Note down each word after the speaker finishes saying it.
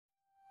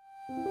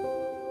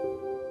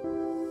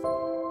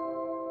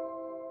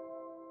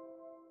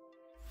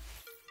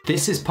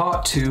This is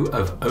part 2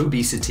 of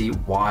Obesity,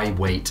 Why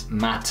Weight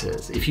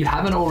Matters. If you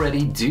haven't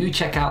already, do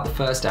check out the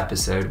first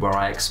episode where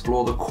I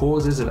explore the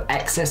causes of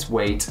excess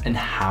weight and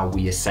how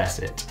we assess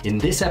it. In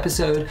this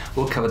episode,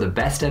 we'll cover the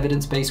best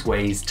evidence-based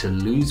ways to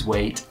lose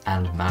weight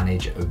and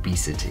manage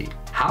obesity.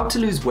 How to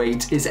lose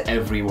weight is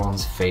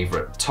everyone's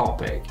favorite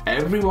topic.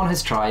 Everyone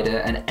has tried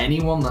it, and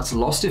anyone that's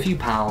lost a few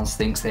pounds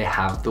thinks they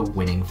have the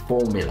winning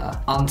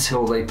formula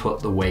until they put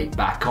the weight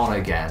back on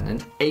again.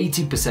 And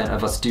 80%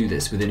 of us do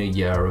this within a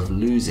year of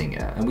losing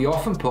it, and we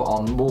often put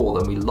on more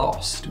than we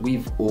lost.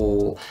 We've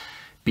all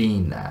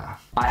been there.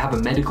 I have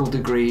a medical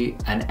degree,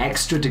 an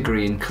extra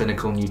degree in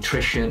clinical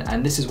nutrition,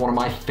 and this is one of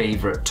my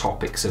favorite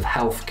topics of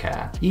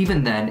healthcare.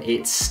 Even then,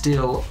 it's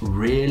still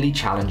really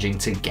challenging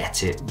to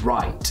get it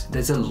right.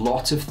 There's a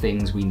lot of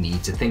things we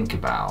need to think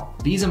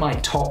about. These are my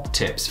top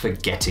tips for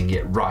getting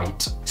it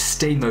right.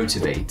 Stay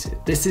motivated.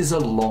 This is a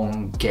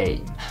long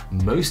game.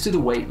 Most of the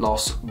weight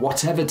loss,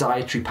 whatever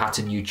dietary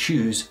pattern you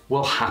choose,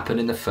 will happen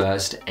in the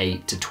first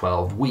 8 to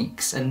 12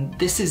 weeks. And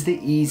this is the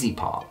easy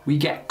part. We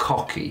get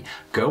cocky,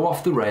 go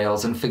off the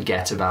rails and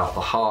forget about the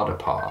harder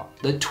part,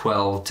 the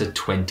 12 to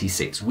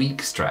 26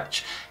 week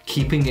stretch,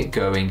 keeping it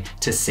going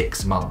to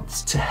 6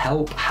 months. To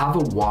help have a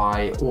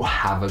why or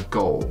have a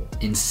goal.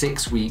 In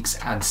 6 weeks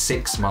and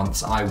 6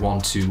 months, I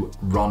want to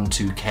run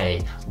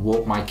 2K,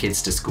 walk my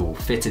kids to school,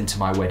 fit into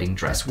my wedding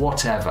dress,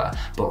 whatever,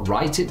 but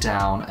write it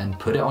down and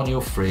put it on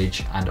your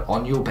fridge and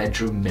on your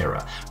bedroom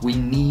mirror. We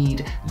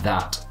need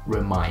that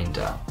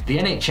reminder. The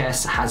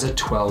NHS has a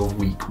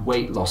 12-week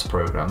weight loss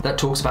program that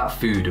talks about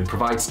food and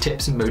provides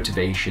tips and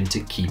motivation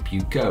to keep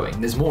you going.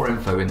 There's more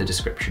info in the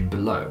description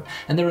below.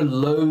 And there are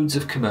loads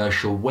of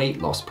commercial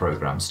weight loss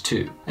programs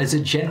too. As a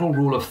general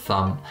rule of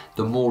thumb,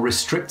 the more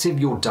restrictive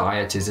your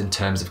diet is in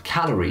terms of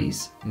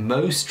calories,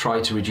 most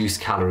try to reduce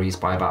calories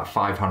by about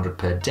 500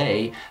 per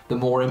day, the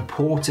more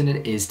important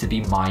it is to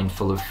be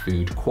mindful of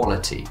food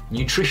quality.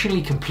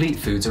 Nutritionally complete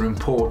foods are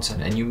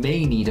important, and you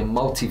may need a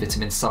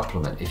multivitamin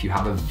supplement if you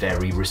have a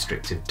very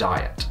restrictive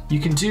diet. You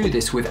can do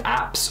this with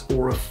apps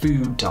or a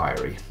food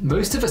diary.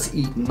 Most of us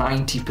eat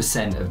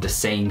 90% of the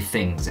same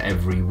things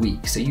every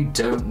week, so you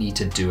don't need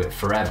to do it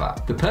forever.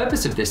 The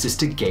purpose of this is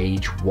to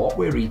gauge what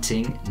we're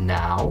eating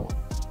now,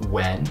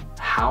 when,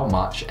 how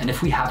much, and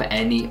if we have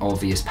any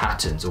obvious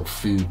patterns or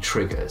food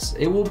triggers.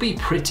 It will be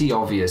pretty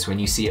obvious when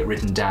you see it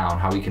written down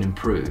how we can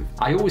improve.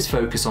 I always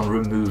focus on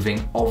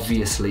removing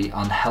obviously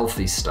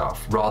unhealthy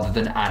stuff rather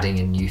than adding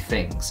in new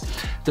things.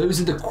 Those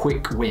are the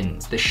quick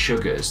wins, the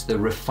sugars, the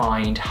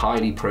refined,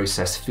 highly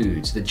processed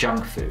foods, the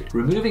junk food.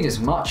 Removing as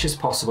much as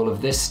possible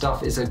of this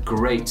stuff is a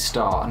great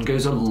start and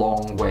goes a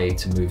long way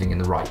to moving in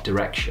the right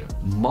direction.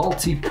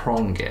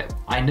 Multi-prong it.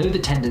 I know the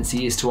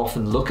tendency is to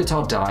often look at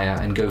our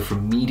diet and go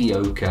from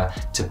mediocre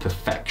to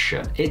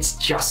perfection. It's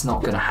just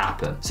not going to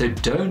happen. So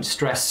don't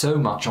stress so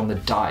much on the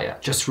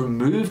diet. Just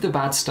remove the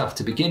bad stuff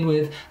to begin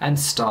with and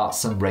start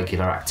some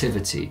regular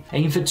activity.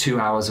 Aim for 2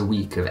 hours a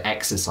week of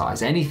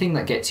exercise, anything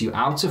that gets you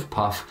out of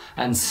puff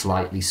and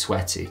slightly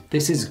sweaty.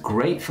 This is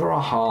great for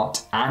our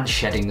heart and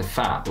shedding the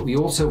fat, but we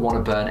also want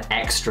to burn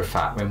extra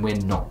fat when we're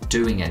not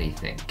doing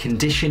anything.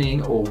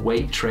 Conditioning or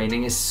weight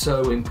training is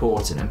so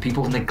important, and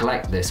people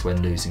neglect this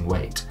when losing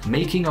weight.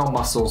 Making our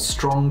muscles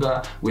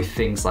stronger with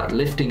things like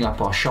lifting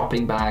up our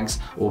shopping bags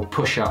or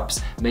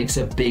push-ups makes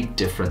a big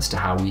difference to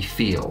how we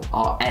feel,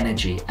 our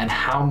energy, and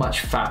how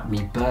much fat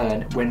we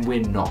burn when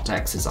we're not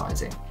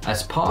exercising.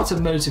 As part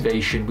of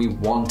motivation, we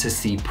want to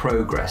see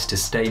progress to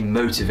stay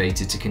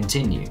motivated to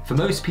continue. For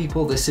most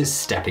people, this is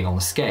stepping on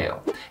the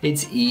scale.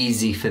 It's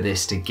easy for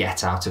this to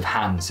get out of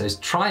hand, so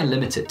try and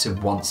limit it to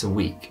once a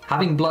week.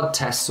 Having blood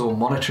tests or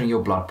monitoring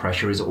your blood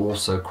pressure is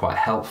also quite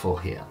helpful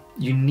here.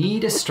 You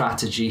need a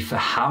strategy for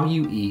how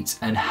you eat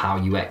and how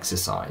you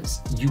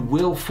exercise. You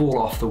will fall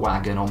off the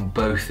wagon on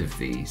both of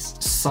these,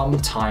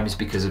 sometimes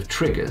because of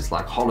triggers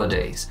like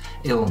holidays,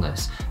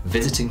 illness,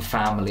 visiting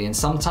family, and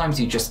sometimes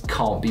you just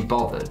can't be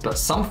bothered, but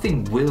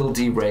something will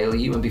derail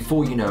you, and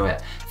before you know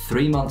it,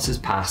 3 months has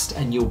passed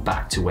and you're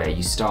back to where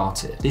you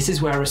started. This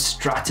is where a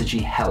strategy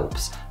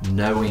helps,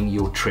 knowing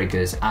your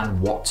triggers and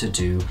what to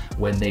do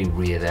when they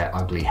rear their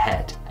ugly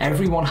head.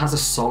 Everyone has a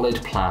solid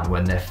plan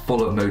when they're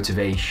full of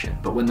motivation,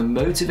 but when the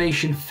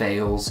motivation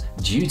fails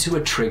due to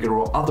a trigger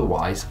or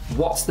otherwise,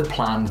 what's the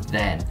plan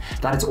then?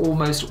 That is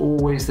almost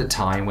always the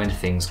time when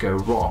things go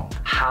wrong.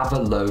 Have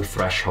a low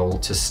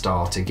threshold to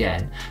start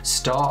again.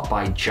 Start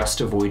by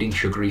just avoiding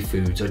sugary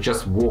foods or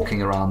just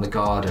walking around the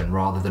garden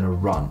rather than a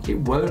run. It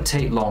won't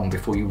take long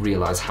before you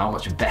realize how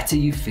much better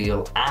you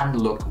feel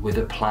and look with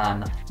a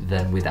plan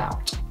than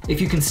without.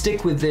 If you can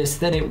stick with this,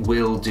 then it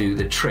will do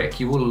the trick.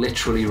 You will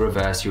literally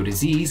reverse your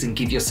disease and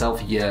give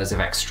yourself years of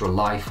extra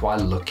life while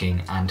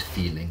looking and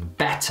feeling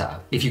better.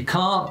 If you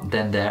can't,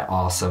 then there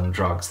are some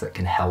drugs that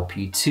can help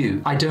you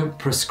too. I don't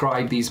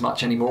prescribe these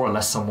much anymore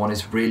unless someone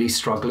is really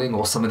struggling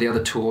or some of the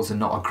other tools are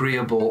not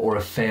agreeable or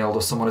have failed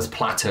or someone has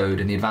plateaued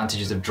and the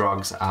advantages of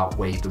drugs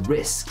outweigh the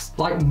risks.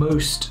 Like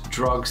most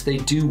drugs, they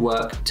do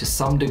work to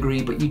some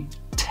degree, but you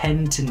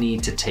tend to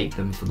need to take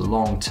them for the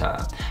long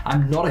term.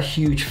 I'm not a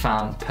huge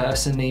fan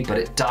personally, but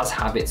it does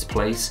have its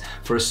place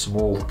for a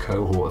small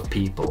cohort of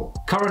people.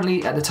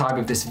 Currently, at the time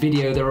of this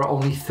video, there are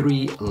only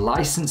 3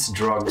 licensed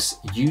drugs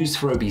used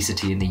for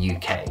obesity in the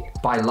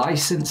UK. By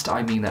licensed,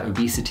 I mean that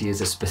obesity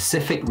is a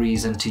specific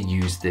reason to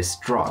use this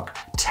drug.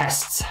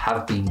 Tests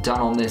have been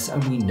done on this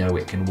and we know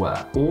it can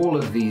work. All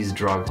of these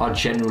drugs are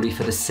generally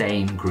for the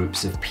same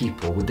groups of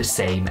people with the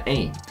same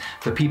aim.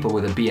 For people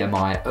with a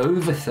BMI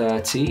over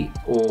 30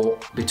 or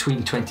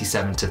between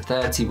 27 to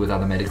 30 with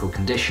other medical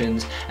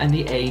conditions, and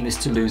the aim is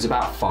to lose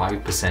about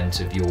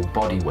 5% of your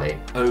body weight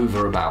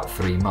over about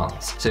 3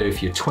 months. So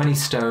if you're 20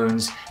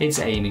 stones, it's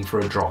aiming for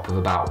a drop of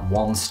about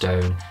 1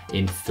 stone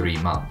in 3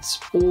 months.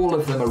 All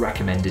of them are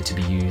recommended to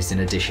be used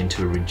in addition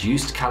to a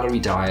reduced calorie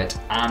diet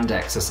and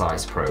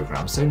exercise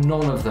program, so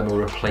none of them are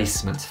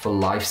replacements for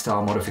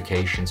lifestyle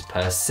modifications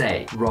per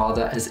se,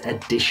 rather as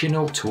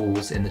additional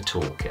tools in the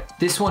toolkit.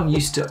 This one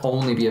used to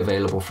only be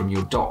available from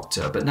your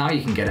doctor, but now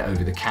you can get it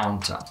over the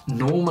counter.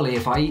 Normally,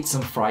 if I eat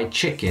some fried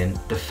chicken,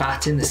 the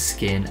fat in the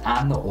skin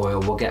and the oil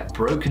will get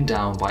broken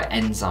down by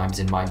enzymes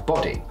in my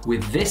body.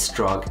 With this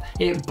drug,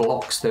 it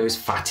blocks those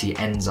fatty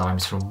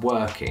enzymes from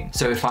working.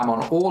 So if I'm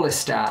on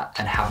Orlistat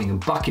and having a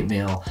bucket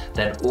meal,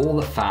 then all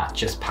the fat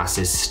just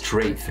passes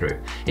straight through.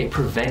 It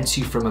prevents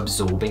you from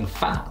absorbing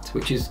fat,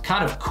 which is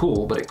kind of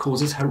cool, but it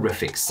causes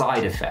horrific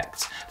side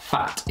effects.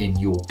 Fat in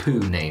your poo,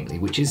 namely,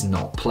 which is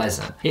not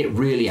pleasant. It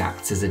really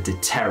acts as a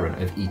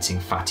deterrent of eating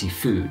fatty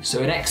food,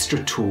 so an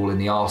extra tool in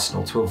the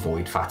arsenal to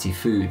avoid fatty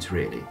foods,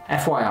 really.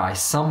 FYI,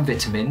 some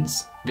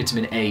vitamins,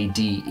 vitamin A,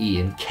 D, E,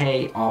 and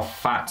K are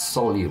fat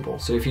soluble.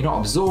 So if you're not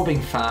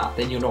absorbing fat,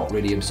 then you're not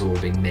really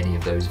absorbing many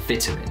of those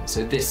vitamins.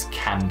 So this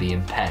can be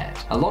impaired.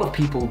 A lot of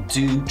people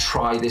do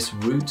try this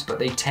route, but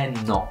they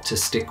tend not to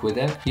stick with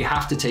it. You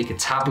have to take a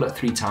tablet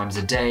 3 times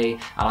a day.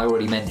 And I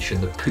already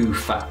mentioned the poo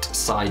fat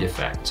side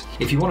effect.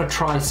 If you want to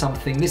try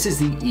something, this is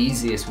the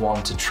easiest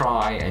one to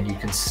try and you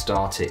can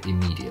start it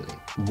immediately.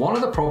 One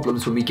of the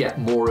problems when we get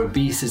more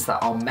obese is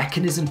that our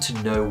mechanism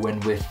to know when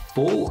we're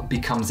full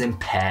becomes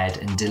impaired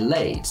and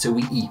delayed, so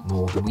we eat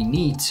more than we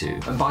need to.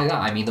 And by that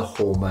I mean the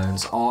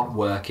hormones aren't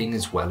working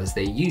as well as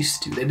they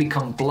used to. They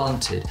become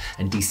blunted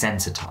and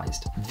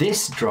desensitized.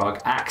 This drug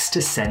acts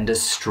to send a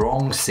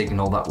strong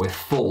signal that we're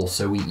full,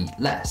 so we eat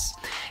less.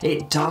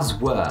 It does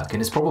work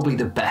and is probably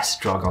the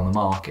best drug on the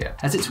market.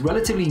 As it's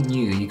relatively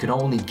new, you can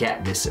only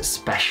get this at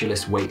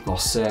specialist weight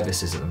loss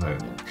services at the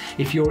moment.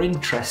 If you're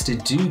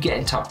interested, do get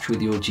in touch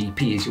with your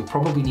GP, as you'll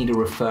probably need a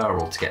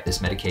referral to get this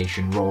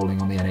medication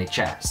rolling on the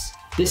NHS.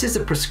 This is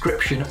a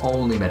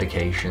prescription-only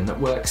medication that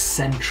works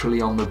centrally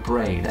on the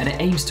brain, and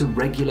it aims to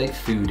regulate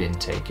food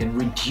intake and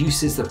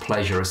reduces the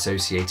pleasure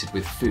associated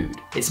with food.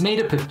 It's made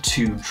up of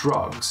 2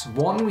 drugs.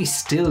 One we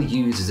still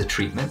use as a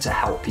treatment to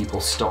help people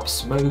stop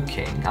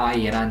smoking,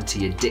 i.e. an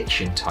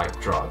anti-addiction type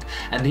drug,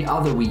 and the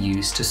other we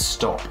use to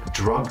stop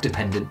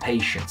drug-dependent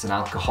patients and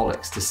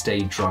alcoholics to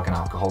stay drug and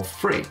alcohol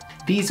free.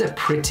 These are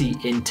pretty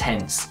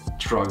intense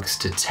drugs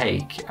to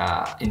take,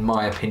 in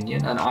my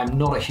opinion, and I'm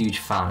not a huge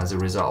fan as a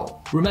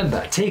result.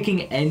 Remember,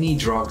 taking any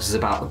drugs is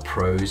about the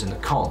pros and the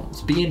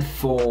cons. Be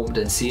informed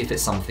and see if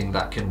it's something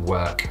that can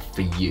work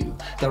for you.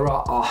 There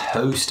are a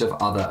host of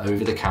other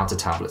over-the-counter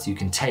tablets you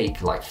can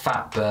take, like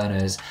fat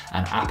burners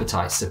and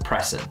appetite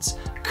suppressants.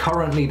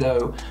 Currently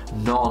though,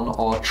 none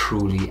are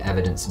truly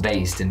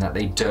evidence-based in that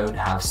they don't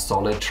have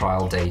solid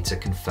trial data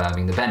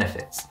confirming the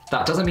benefits.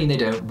 That doesn't mean they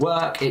don't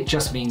work, it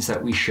just means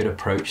that we should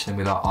approach them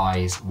with our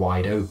eyes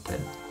wide open.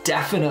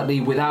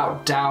 Definitely,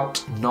 without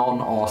doubt,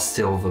 none are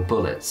silver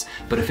bullets,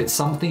 but if it's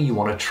something you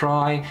want to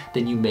try,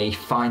 then you may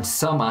find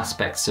some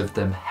aspects of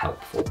them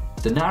helpful.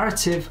 The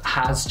narrative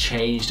has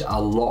changed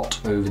a lot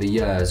over the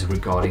years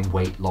regarding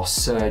weight loss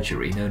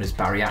surgery, known as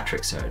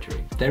bariatric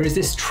surgery. There is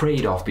this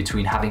trade-off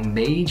between having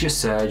major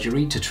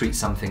surgery to treat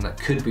something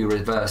that could be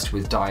reversed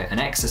with diet and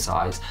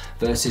exercise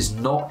versus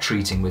not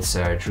treating with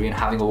surgery and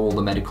having all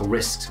the medical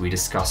risks we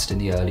discussed in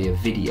the earlier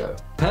video.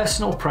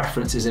 Personal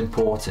preference is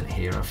important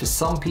here, and for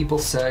some people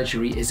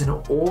surgery is an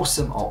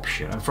awesome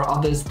option, and for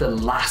others the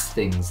last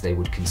things they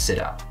would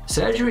consider.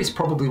 Surgery is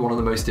probably one of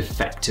the most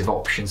effective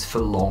options for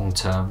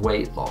long-term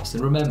weight loss,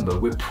 and remember,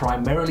 we're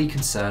primarily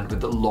concerned with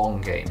the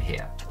long game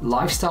here.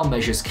 Lifestyle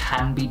measures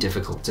can be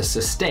difficult to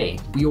sustain,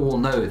 we all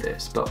know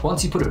this, but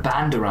once you put a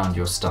band around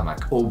your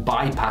stomach, or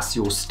bypass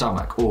your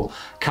stomach, or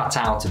cut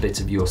out a bit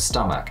of your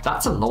stomach,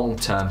 that's a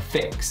long-term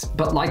fix.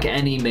 But like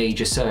any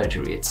major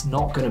surgery, it's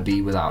not going to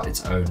be without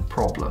its own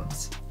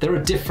problems. There are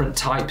different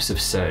types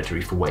of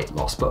surgery for weight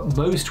loss, but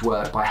most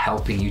work by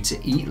helping you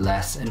to eat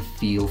less and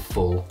feel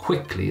full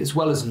quickly, as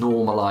well as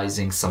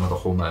normalizing some of the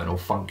hormonal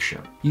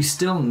function. You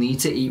still need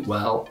to eat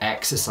well,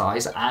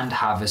 exercise, and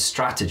have a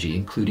strategy,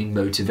 including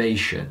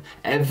motivation,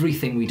 consideration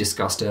everything we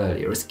discussed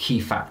earlier as key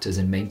factors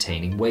in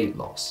maintaining weight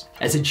loss.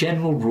 As a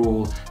general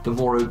rule, the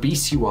more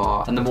obese you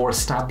are and the more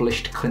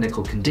established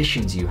clinical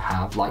conditions you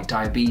have, like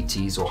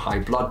diabetes or high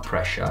blood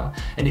pressure,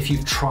 and if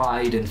you've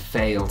tried and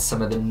failed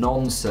some of the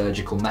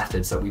non-surgical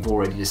methods that we've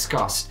already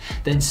discussed,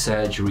 then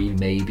surgery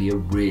may be a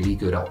really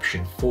good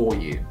option for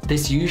you.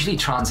 This usually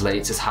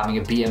translates as having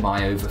a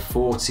BMI over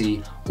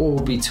 40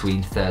 or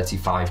between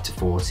 35 to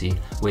 40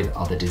 with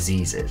other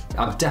diseases.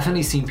 I've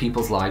definitely seen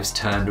people's lives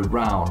turned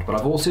around, but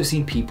I've also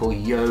seen people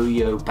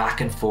yo-yo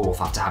back and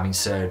forth after having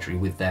surgery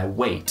with their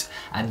weight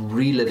and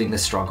reliving the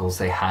struggles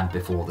they had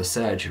before the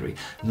surgery,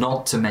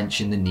 not to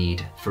mention the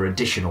need for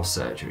additional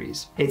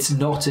surgeries. It's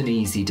not an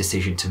easy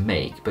decision to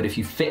make, but if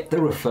you fit the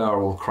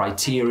referral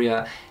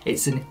criteria,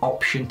 it's an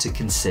option to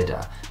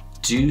consider.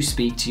 Do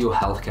speak to your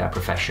healthcare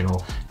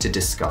professional to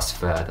discuss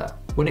further.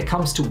 When it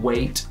comes to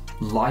weight,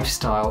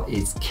 lifestyle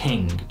is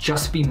king.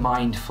 Just be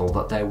mindful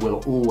that there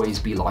will always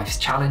be life's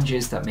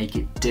challenges that make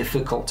it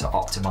difficult to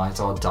optimize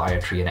our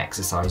dietary and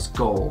exercise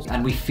goals,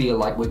 and we feel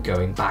like we're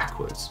going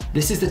backwards.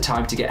 This is the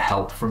time to get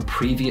help from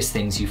previous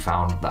things you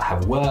found that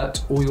have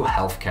worked or your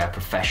healthcare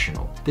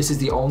professional. This is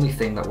the only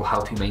thing that will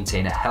help you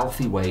maintain a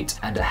healthy weight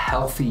and a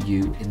healthy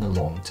you in the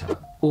long term.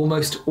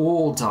 Almost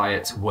all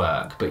diets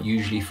work, but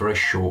usually for a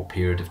short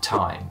period of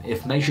time.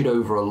 If measured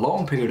over a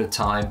long period of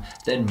time,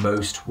 then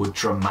most would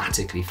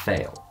dramatically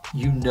fail.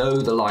 You know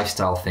the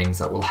lifestyle things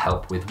that will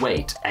help with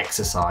weight,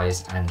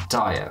 exercise, and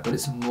diet, but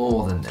it's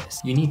more than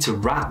this. You need to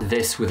wrap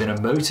this within a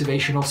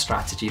motivational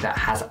strategy that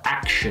has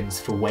actions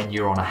for when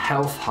you're on a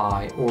health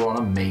high or on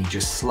a major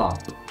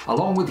slump.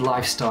 Along with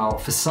lifestyle,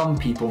 for some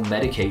people,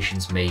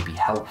 medications may be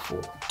helpful.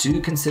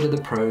 Do consider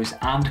the pros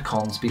and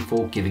cons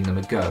before giving them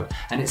a go,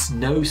 and it's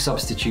no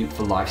substitute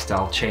for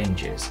lifestyle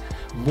changes,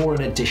 more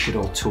an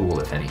additional tool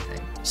if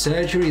anything.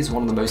 Surgery is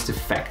one of the most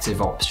effective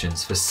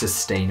options for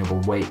sustainable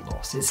weight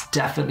loss. It's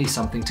definitely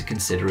something to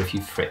consider if you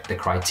fit the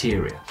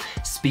criteria.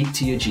 Speak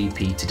to your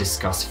GP to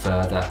discuss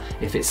further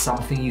if it's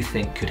something you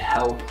think could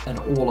help and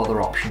all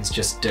other options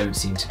just don't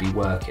seem to be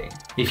working.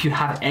 If you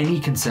have any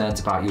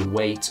concerns about your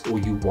weight or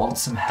you want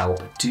some help,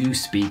 do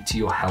speak to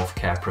your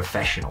healthcare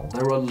professional.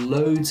 There are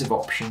loads of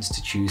options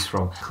to choose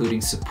from,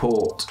 including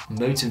support,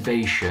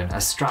 motivation,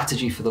 a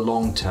strategy for the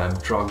long term,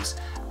 drugs,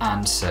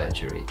 and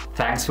surgery.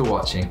 Thanks for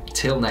watching.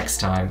 Till next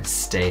time,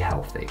 stay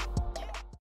healthy.